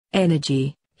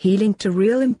Energy, healing to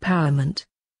real empowerment.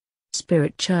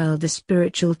 Spirit child, the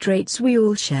spiritual traits we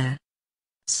all share.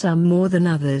 Some more than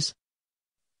others.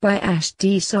 By Ash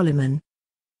D. Solomon.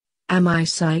 Am I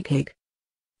psychic?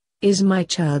 Is my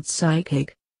child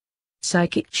psychic?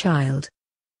 Psychic child.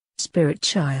 Spirit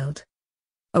child.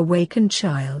 Awakened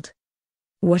child.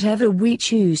 Whatever we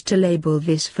choose to label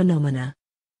this phenomena.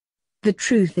 The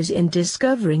truth is in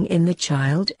discovering in the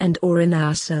child and/or in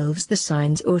ourselves the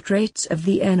signs or traits of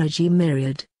the energy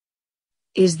myriad.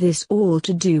 Is this all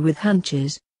to do with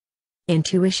hunches,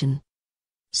 intuition,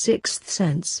 sixth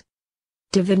sense,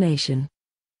 divination,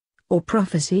 or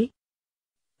prophecy?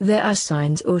 There are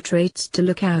signs or traits to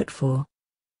look out for.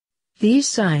 These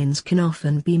signs can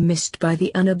often be missed by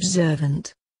the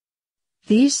unobservant.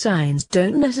 These signs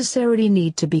don't necessarily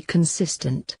need to be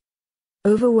consistent,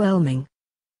 overwhelming,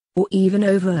 or even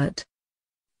overt.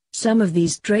 Some of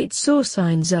these traits or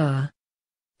signs are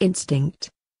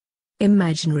instinct,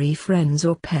 imaginary friends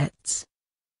or pets,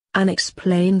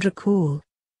 unexplained recall,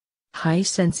 high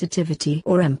sensitivity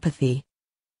or empathy,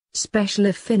 special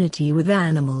affinity with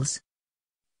animals,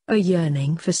 a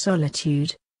yearning for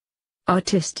solitude,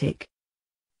 artistic,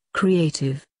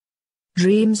 creative,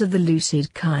 dreams of the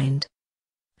lucid kind,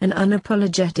 an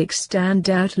unapologetic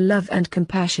standout love and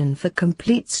compassion for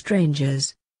complete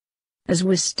strangers. As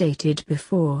was stated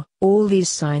before, all these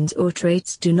signs or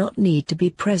traits do not need to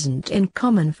be present in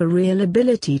common for real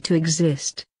ability to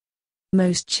exist.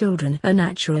 Most children are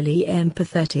naturally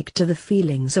empathetic to the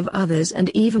feelings of others and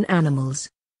even animals.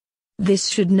 This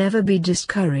should never be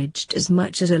discouraged, as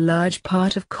much as a large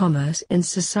part of commerce in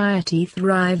society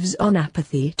thrives on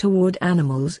apathy toward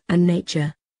animals and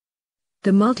nature.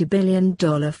 The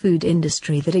multi-billion-dollar food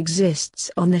industry that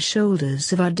exists on the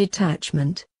shoulders of our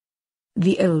detachment.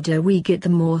 The older we get, the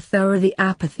more thorough the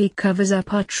apathy covers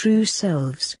up our true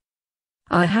selves.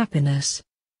 Our happiness,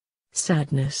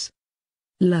 sadness,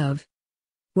 love,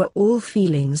 were all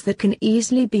feelings that can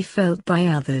easily be felt by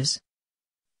others.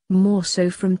 More so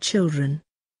from children.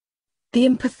 The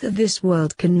empath of this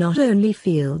world can not only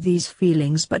feel these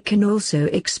feelings but can also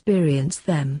experience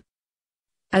them,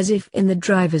 as if in the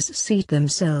driver's seat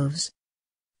themselves.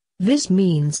 This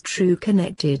means true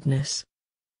connectedness.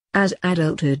 As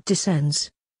adulthood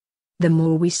descends, the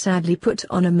more we sadly put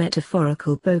on a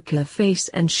metaphorical poker face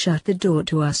and shut the door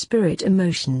to our spirit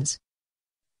emotions,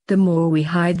 the more we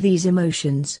hide these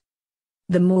emotions,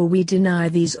 the more we deny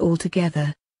these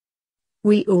altogether.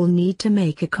 We all need to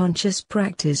make a conscious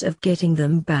practice of getting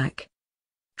them back.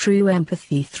 True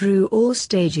empathy through all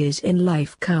stages in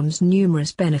life comes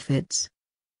numerous benefits.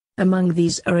 Among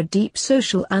these are a deep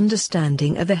social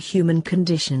understanding of the human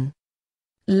condition,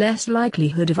 less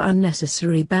likelihood of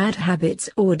unnecessary bad habits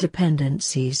or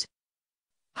dependencies,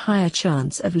 higher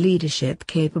chance of leadership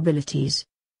capabilities.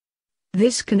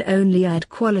 This can only add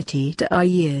quality to our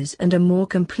years and a more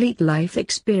complete life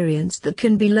experience that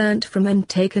can be learnt from and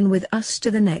taken with us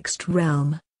to the next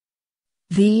realm.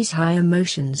 These high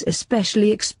emotions,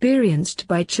 especially experienced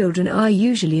by children, are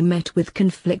usually met with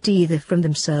conflict either from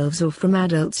themselves or from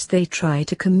adults they try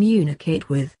to communicate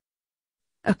with.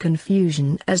 A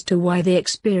confusion as to why they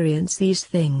experience these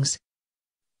things.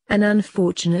 An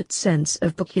unfortunate sense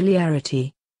of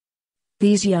peculiarity.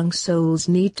 These young souls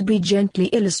need to be gently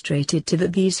illustrated to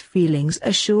that these feelings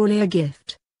are surely a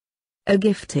gift. A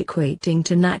gift equating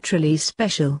to naturally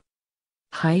special,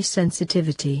 high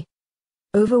sensitivity,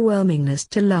 overwhelmingness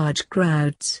to large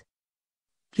crowds.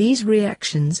 These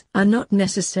reactions are not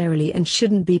necessarily and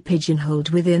shouldn't be pigeonholed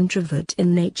with introvert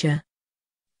in nature.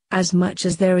 As much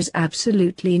as there is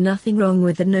absolutely nothing wrong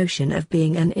with the notion of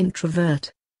being an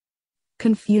introvert.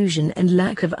 Confusion and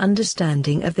lack of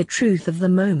understanding of the truth of the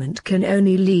moment can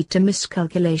only lead to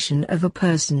miscalculation of a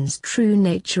person's true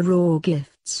nature or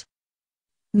gifts.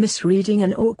 Misreading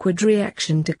and awkward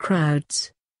reaction to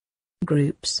crowds,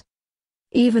 groups,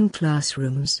 even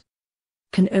classrooms,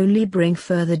 can only bring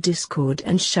further discord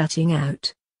and shutting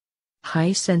out.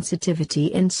 High sensitivity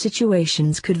in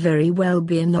situations could very well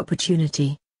be an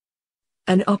opportunity.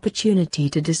 An opportunity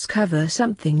to discover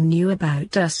something new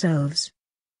about ourselves.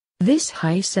 This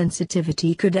high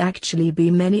sensitivity could actually be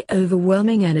many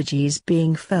overwhelming energies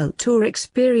being felt or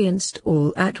experienced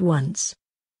all at once.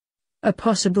 A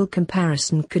possible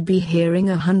comparison could be hearing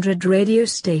 100 radio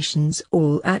stations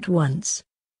all at once.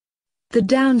 The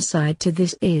downside to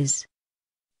this is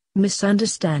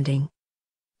misunderstanding,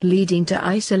 leading to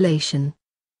isolation,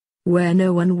 where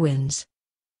no one wins.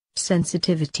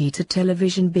 Sensitivity to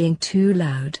television being too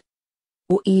loud,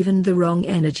 or even the wrong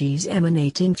energies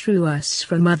emanating through us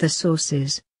from other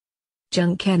sources.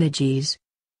 Junk energies,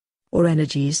 or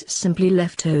energies simply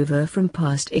left over from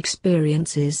past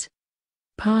experiences.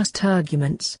 past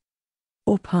arguments,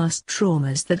 or past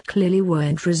traumas that clearly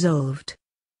weren't resolved.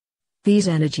 These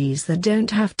energies that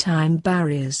don't have time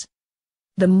barriers.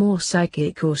 The more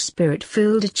psychic or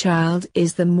spirit-filled a child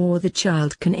is, the more the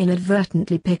child can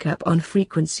inadvertently pick up on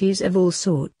frequencies of all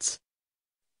sorts.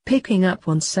 Picking up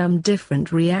on some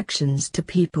different reactions to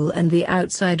people and the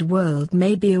outside world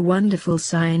may be a wonderful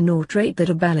sign or trait that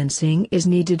a balancing is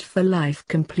needed for life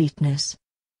completeness.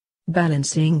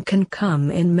 Balancing can come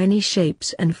in many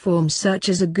shapes and forms, such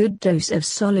as a good dose of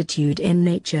solitude in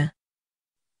nature,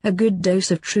 a good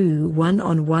dose of true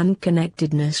one-on-one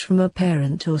connectedness from a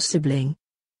parent or sibling,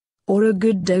 or a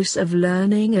good dose of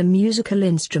learning a musical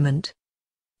instrument.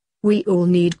 We all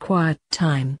need quiet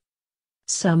time,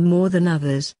 some more than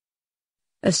others.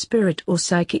 A spirit or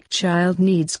psychic child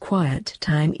needs quiet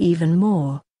time even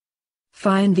more.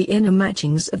 Find the inner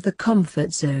matchings of the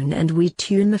comfort zone and we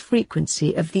tune the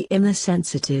frequency of the inner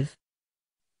sensitive.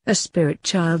 A spirit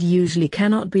child usually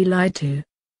cannot be lied to.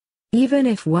 Even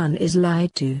if one is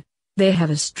lied to, they have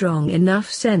a strong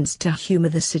enough sense to humor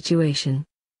the situation.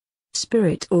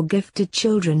 Spirit or gifted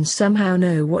children somehow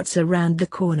know what's around the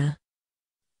corner.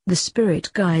 The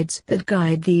spirit guides that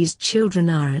guide these children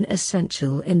are an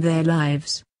essential in their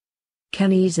lives.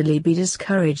 Can easily be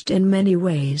discouraged in many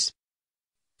ways.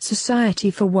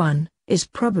 Society, for one, is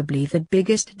probably the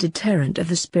biggest deterrent of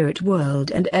the spirit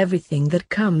world and everything that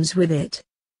comes with it.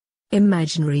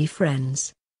 Imaginary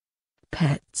friends,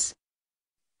 pets,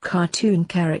 cartoon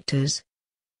characters,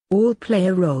 all play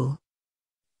a role.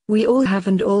 We all have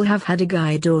and all have had a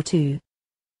guide or two.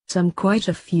 Some quite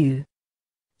a few.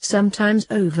 Sometimes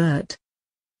overt,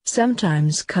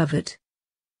 sometimes covert.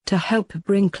 To help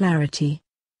bring clarity,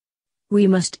 we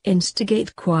must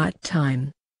instigate quiet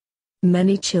time.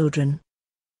 Many children,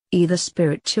 either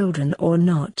spirit children or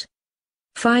not,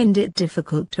 find it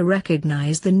difficult to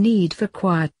recognize the need for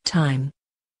quiet time.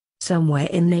 Somewhere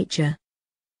in nature,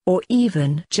 or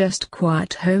even just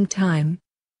quiet home time.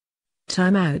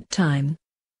 Time out time.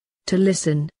 To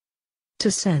listen,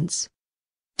 to sense,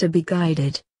 to be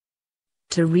guided,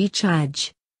 to reach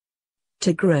edge,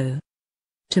 to grow,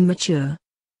 to mature.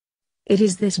 It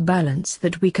is this balance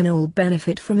that we can all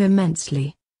benefit from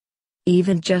immensely.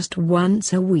 Even just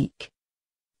once a week.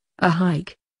 A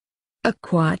hike. A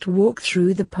quiet walk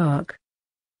through the park.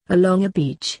 Along a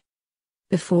beach.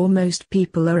 Before most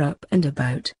people are up and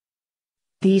about.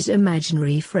 These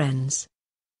imaginary friends.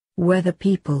 Whether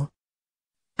people,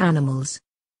 animals,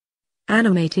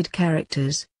 animated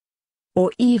characters,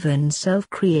 or even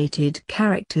self-created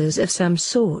characters of some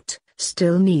sort,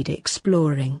 still need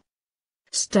exploring.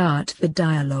 Start the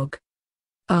dialogue.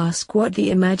 Ask what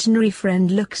the imaginary friend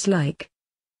looks like.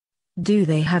 Do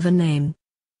they have a name?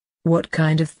 What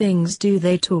kind of things do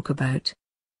they talk about?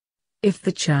 If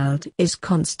the child is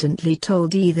constantly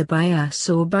told either by us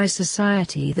or by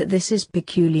society that this is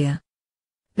peculiar,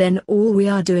 then all we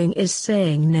are doing is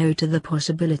saying no to the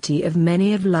possibility of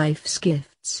many of life's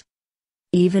gifts.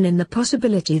 Even in the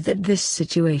possibility that this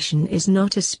situation is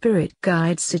not a spirit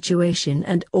guide situation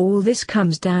and all this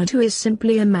comes down to is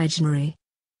simply imaginary,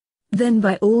 then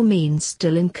by all means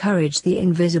still encourage the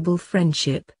invisible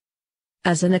friendship.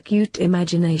 As an acute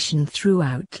imagination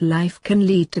throughout life can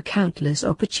lead to countless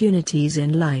opportunities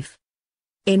in life,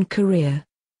 in career,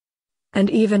 and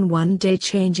even one day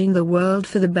changing the world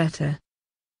for the better.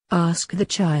 Ask the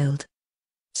child,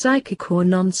 psychic or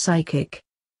non-psychic.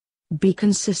 Be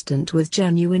consistent with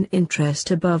genuine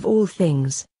interest above all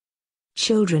things.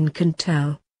 Children can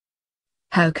tell.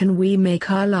 How can we make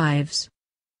our lives,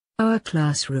 our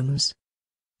classrooms,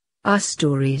 our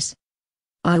stories,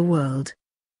 our world,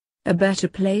 a better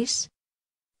place?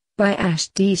 By Ash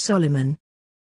D. Solomon.